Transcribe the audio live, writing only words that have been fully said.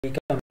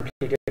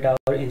completed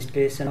our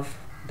installation of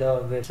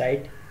the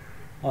website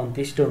on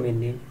this domain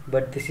name,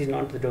 but this is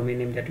not the domain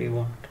name that we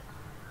want.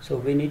 So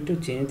we need to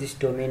change this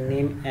domain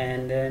name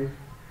and then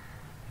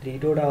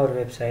reload our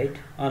website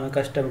on a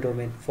custom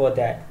domain. For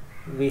that,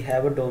 we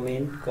have a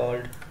domain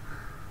called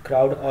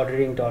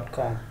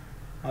crowdordering.com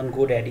on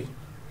GoDaddy.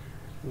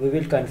 We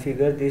will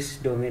configure this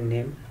domain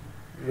name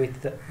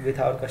with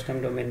our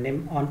custom domain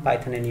name on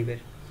PythonAnyWhere.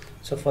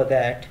 So for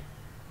that,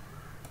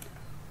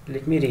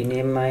 let me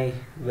rename my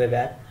web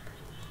app.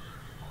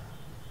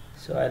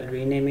 So I'll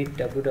rename it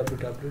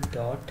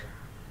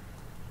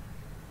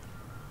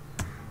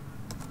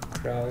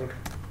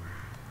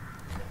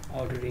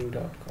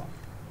www.crowdordering.com.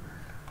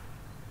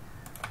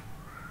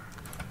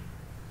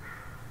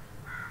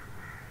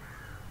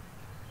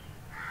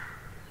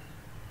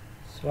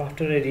 So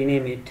after I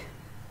rename it,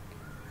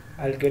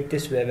 I'll get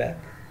this web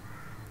app.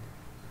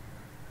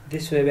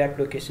 This web app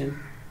location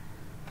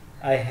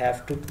I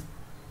have to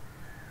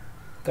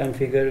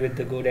configure with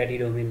the GoDaddy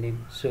domain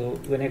name. So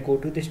when I go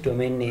to this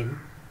domain name,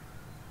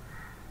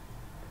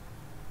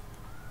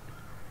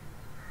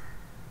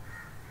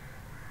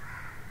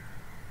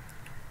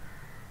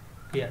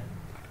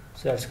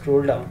 so I'll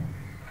scroll down,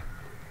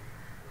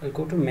 I'll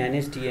go to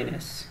manage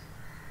DNS.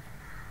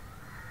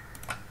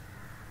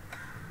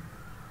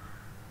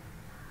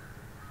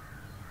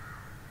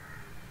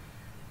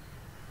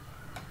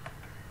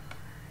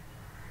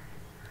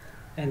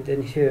 And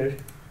then here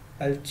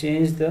I'll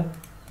change the,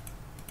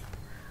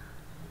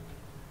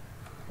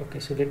 okay,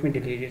 so let me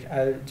delete it.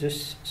 I'll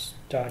just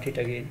start it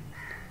again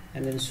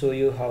and then show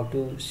you how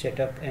to set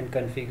up and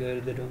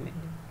configure the domain.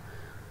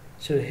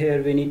 So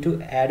here we need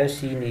to add a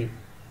CNAME.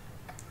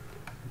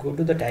 Go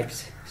to the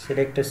types,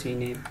 select a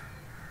CNAME.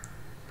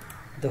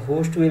 The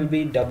host will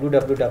be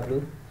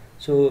www.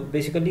 So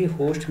basically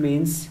host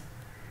means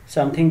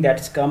something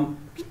that's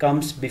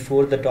comes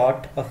before the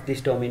dot of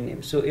this domain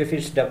name. So if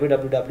it's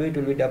www, it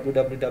will be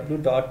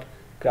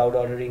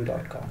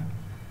www.crowdordering.com,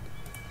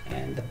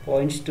 and the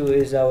points to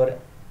is our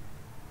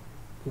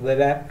web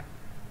app,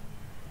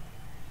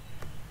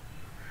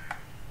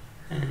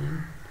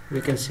 and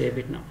we can save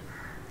it now.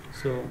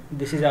 So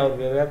this is our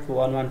web app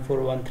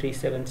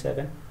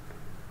 1141377.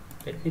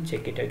 Let me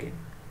check it again.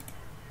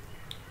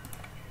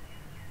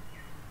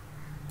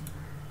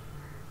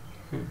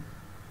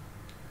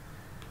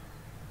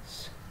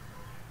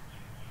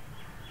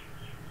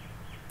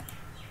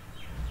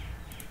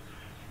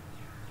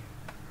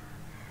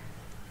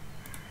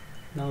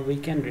 Now we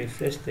can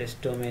refresh this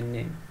domain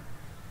name.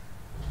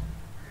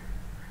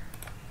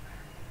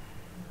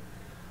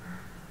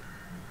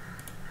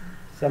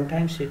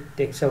 Sometimes it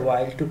takes a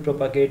while to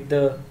propagate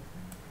the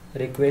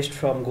request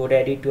from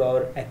GoDaddy to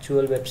our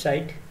actual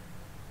website.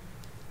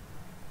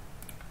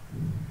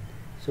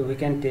 So we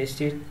can test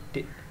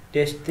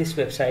this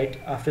website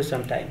after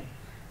some time,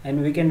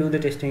 and we can do the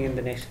testing in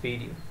the next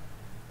video.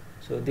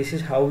 So this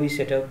is how we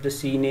set up the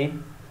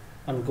CNAME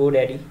on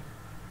GoDaddy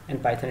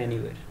and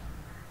PythonAnyWhere.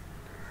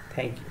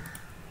 Thank you.